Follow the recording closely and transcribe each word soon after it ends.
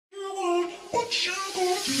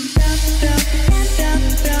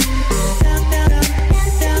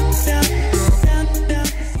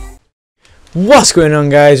What's going on,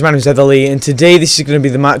 guys? My name's Eatherley, and today this is going to be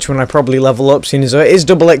the match when I probably level up, seeing as though it is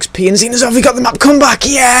double XP, and seeing as though we got the map comeback.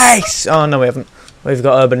 Yes! Oh no, we haven't. We've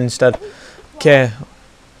got Urban instead. Okay.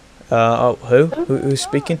 Who's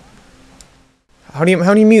speaking? How do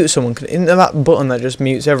you mute someone? Isn't there that button that just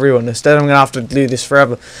mutes everyone? Instead, I'm gonna have to do this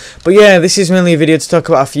forever. But yeah, this is mainly a video to talk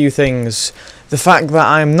about a few things. The fact that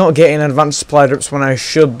I'm not getting advanced supply drops when I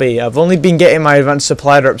should be. I've only been getting my advanced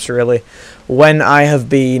supply drops really when I have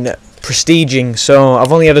been prestiging, so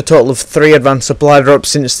I've only had a total of 3 advanced supply drops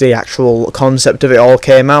since the actual concept of it all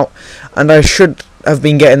came out, and I should have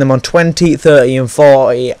been getting them on 20, 30 and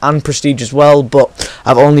 40 and prestige as well, but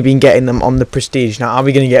I've only been getting them on the prestige. Now are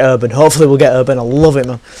we going to get urban? Hopefully we'll get urban. I love it,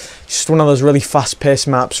 man. It's just one of those really fast paced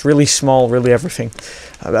maps, really small, really everything.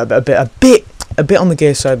 A bit on the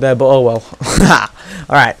gay side there, but oh well.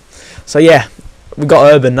 Alright, so yeah, we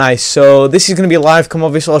got urban, nice. So this is going to be a live come,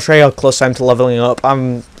 obviously I'll show you how close I am to leveling up.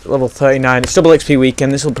 I'm level 39, it's double XP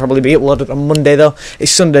weekend. This will probably be uploaded on Monday though.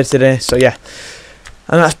 It's Sunday today, so yeah.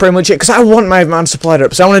 And that's pretty much it, because I want my advanced supply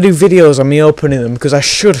drops. I want to do videos on me opening them, because I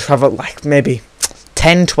should have like maybe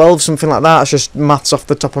 10, 12, something like that. It's just maths off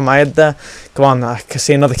the top of my head there. Come on, I can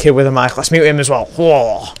see another kid with a mic. Let's mute him as well.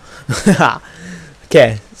 Whoa.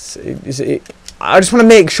 Okay, I just want to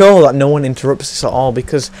make sure that no one interrupts this at all,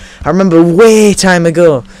 because I remember way time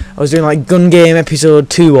ago I was doing like Gun Game episode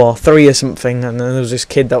 2 or 3 or something, and then there was this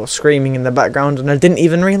kid that was screaming in the background and I didn't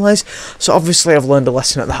even realise, so obviously I've learned a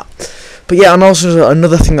lesson at that. But yeah, and also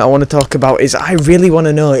another thing that I want to talk about is I really want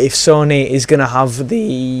to know if Sony is going to have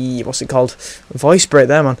the, what's it called, voice break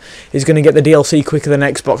there, man, is going to get the DLC quicker than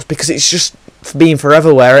Xbox, because it's just being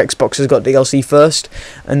forever where Xbox has got DLC first,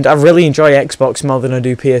 and I really enjoy Xbox more than I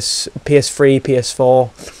do PS3,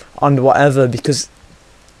 PS4 and whatever, because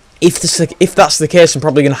if that's the case, I'm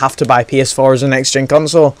probably going to have to buy PS4 as a next gen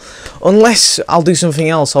console, unless I'll do something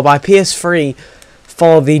else. I'll buy PS3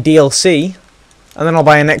 for the DLC, and then I'll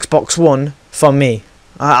buy an Xbox One for me.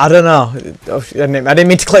 I don't know. I didn't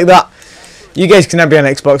mean to click that. You guys can have me on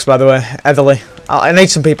Xbox, by the way, Eatherley. I need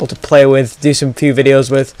some people to play with, do some few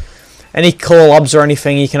videos with. Any collabs or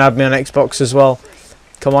anything, you can add me on Xbox as well.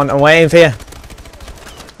 Come on, I'm waiting for you.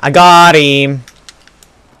 I got him.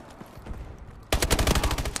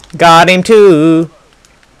 Got him too.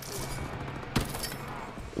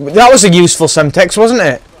 That was a useful Semtex, wasn't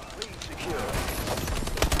it?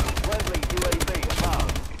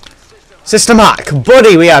 System hack,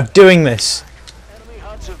 buddy, we are doing this.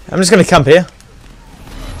 I'm just going to camp here.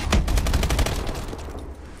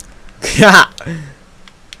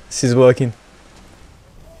 This is working.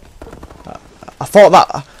 I thought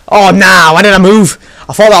that... Oh, nah, why did I move?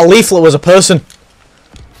 I thought that leaflet was a person.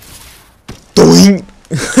 Doing.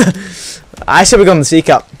 I said we're going to the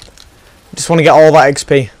C-cap. Just want to get all that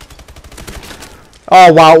XP.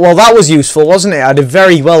 Oh, wow. Well, that was useful, wasn't it? I did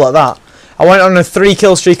very well at that. I went on a 3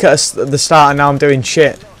 kill streak at the start, and now I'm doing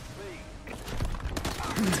shit.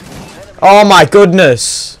 Oh my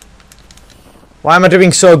goodness. Why am I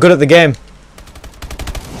doing so good at the game?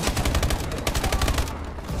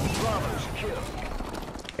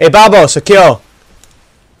 Hey Babo, secure.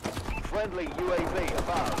 Friendly UAV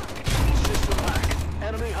above. System hack.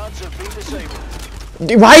 Enemy hunts have been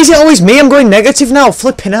disabled. Why is it always me? I'm going negative now.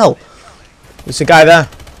 Flipping hell. There's a guy there.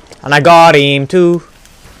 And I got him too.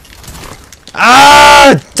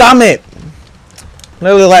 Ah, damn it.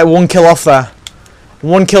 Literally like 1 kill off there.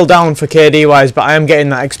 1 kill down for KD wise, but I am getting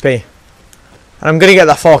that XP. And I'm going to get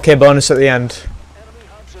that 4k bonus at the end.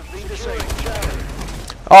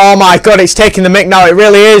 Oh my god, it's taking the mic now, it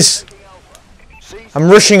really is.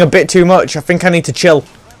 I'm rushing a bit too much, I think I need to chill.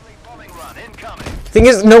 Thing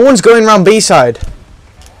is, no one's going around B side.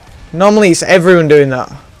 Normally it's everyone doing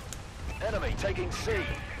that.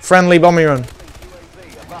 Friendly bombing run.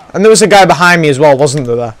 And there was a guy behind me as well, wasn't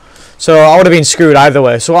there? So I would have been screwed either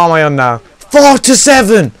way. So what am I on now?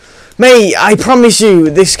 4-7! Mate, I promise you,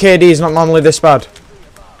 this KD is not normally this bad.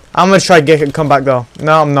 I'm going to try to come back though.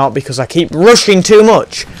 No, I'm not, because I keep rushing too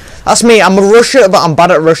much. That's me, I'm a rusher, but I'm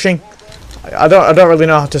bad at rushing. I don't really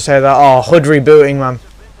know how to say that. Oh, HUD rebooting, man.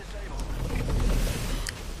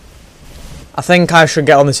 I think I should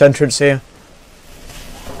get on this entrance here.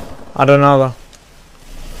 I don't know though.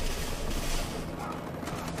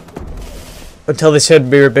 Until this HUD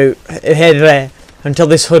until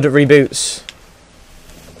this HUD reboots.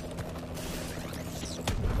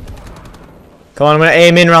 Come on, I'm going to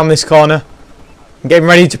aim in around this corner. I'm getting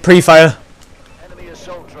ready to pre-fire. Enemy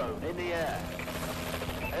assault drone in the air.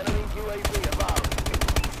 Enemy UAV above.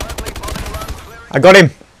 I got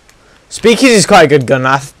him. Speakeasy is quite a good gun.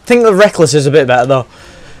 I think the Reckless is a bit better though.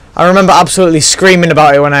 I remember absolutely screaming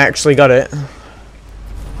about it when I actually got it.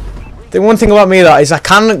 The one thing about me though is I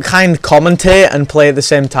can kind of commentate and play at the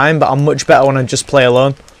same time, but I'm much better when I just play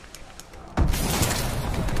alone.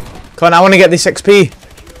 Come on, I want to get this XP.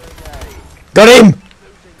 Got him!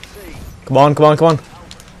 Come on, come on, come on.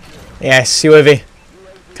 Yes, UAV.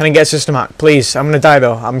 Can I get a system hack? Please, I'm going to die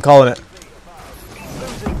though. I'm calling it.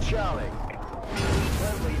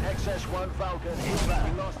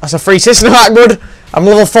 That's a free system hack, bud. I'm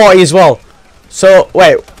level 40 as well. So,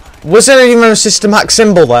 wait. Was there even a system hack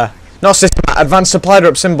symbol there? Not system hack, advanced supply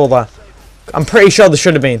drop symbol there. I'm pretty sure there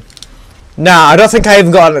should have been. Nah, I don't think I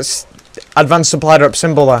even got an advanced supply drop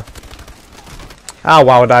symbol there. Oh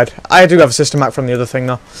wow, I died. I do have a system hack from the other thing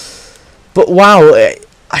though. But wow,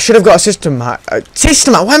 I should have got a system hack.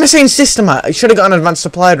 System hack? Why am I saying system hack? I should have got an advanced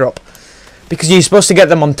supply drop. Because you're supposed to get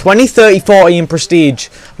them on 20, 30, 40 in prestige.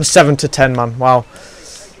 I'm 7 to 10, man. Wow.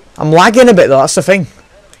 I'm lagging a bit though, that's the thing.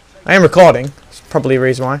 I am recording. That's probably a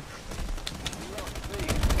reason why.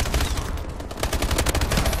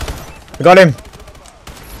 I got him.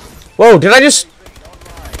 Whoa, did I just...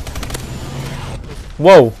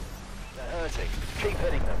 Whoa.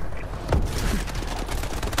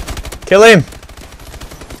 Kill him.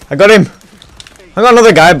 I got him. I got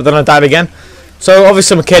another guy, but then I died again. So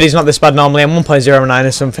obviously my kid is not this bad normally. I'm 1.09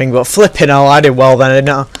 or something, but flipping hell, I did well then, didn't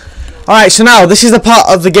I? Alright, so now this is the part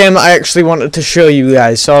of the game that I actually wanted to show you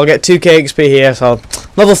guys. So I'll get 2k XP here, so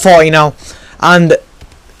level 40 now. And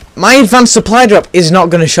my advanced supply drop is not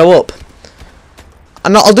going to show up.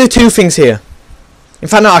 And I'll do two things here. In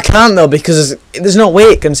fact, no, I can't though, because there's no way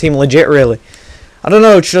it can seem legit really. I don't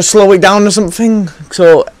know, should I slow it down or something?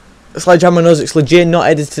 So Sledgehammer knows it's legit, not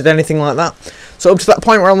edited, anything like that. So up to that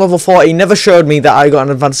point where I'm level 40, never showed me that I got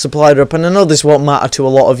an advanced supply drop, and I know this won't matter to a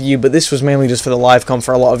lot of you, but this was mainly just for the live com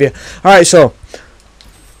for a lot of you. Alright, so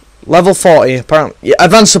level 40, apparently, yeah,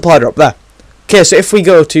 advanced supply drop, there. Okay, so if we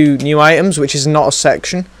go to new items, which is not a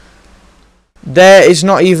section, there is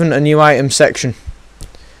not even a new item section.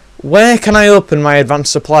 Where can I open my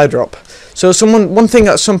advanced supply drop? So one thing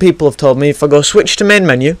that some people have told me, if I go switch to main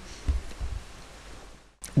menu,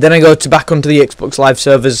 then I go to back onto the Xbox Live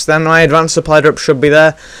servers, then my advanced supply drop should be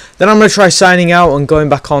there. Then I'm going to try signing out and going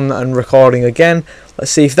back on and recording again.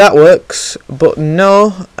 Let's see if that works. But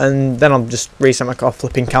no, and then I'll just reset my car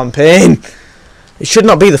flipping campaign. It should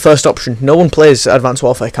not be the first option. No one plays Advanced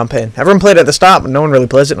Warfare campaign. Everyone played it at the start, but no one really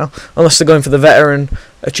plays it now. Unless they're going for the veteran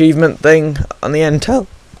achievement thing on the intel.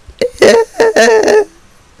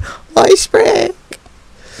 Ice break.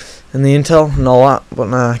 And the intel and all that, but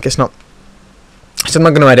nah, I guess not. So I'm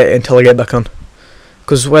not going to edit it until I get back on.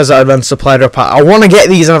 Because where's that advanced supply drop at? I want to get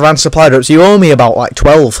these advanced supply drops. You owe me about like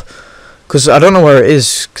 12. Because I don't know where it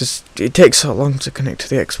is. Because it takes so long to connect to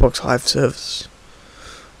the Xbox Live servers.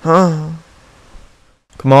 Oh.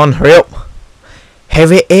 Come on, hurry up.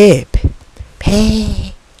 Hurry up.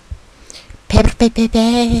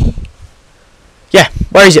 Yeah,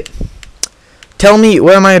 where is it? Tell me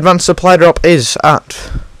where my advanced supply drop is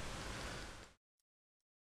at.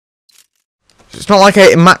 It's not like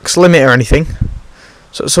a max limit or anything.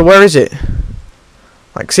 So where is it?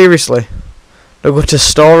 Like seriously? Do I go to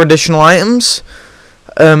store additional items?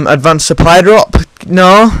 Advanced supply drop?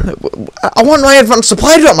 No. I want my advanced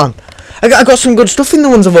supply drop, man. I got some good stuff in the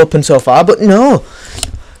ones I've opened so far, but no.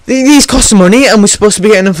 These cost money and we're supposed to be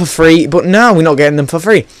getting them for free, but no, we're not getting them for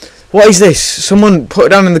free. What is this? Someone put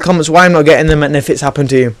down in the comments why I'm not getting them and if it's happened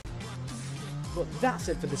to you. But that's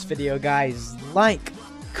it for this video, guys. Like,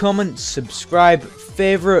 comment, subscribe,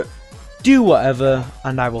 favourite, do whatever,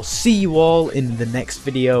 and I will see you all in the next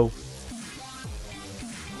video.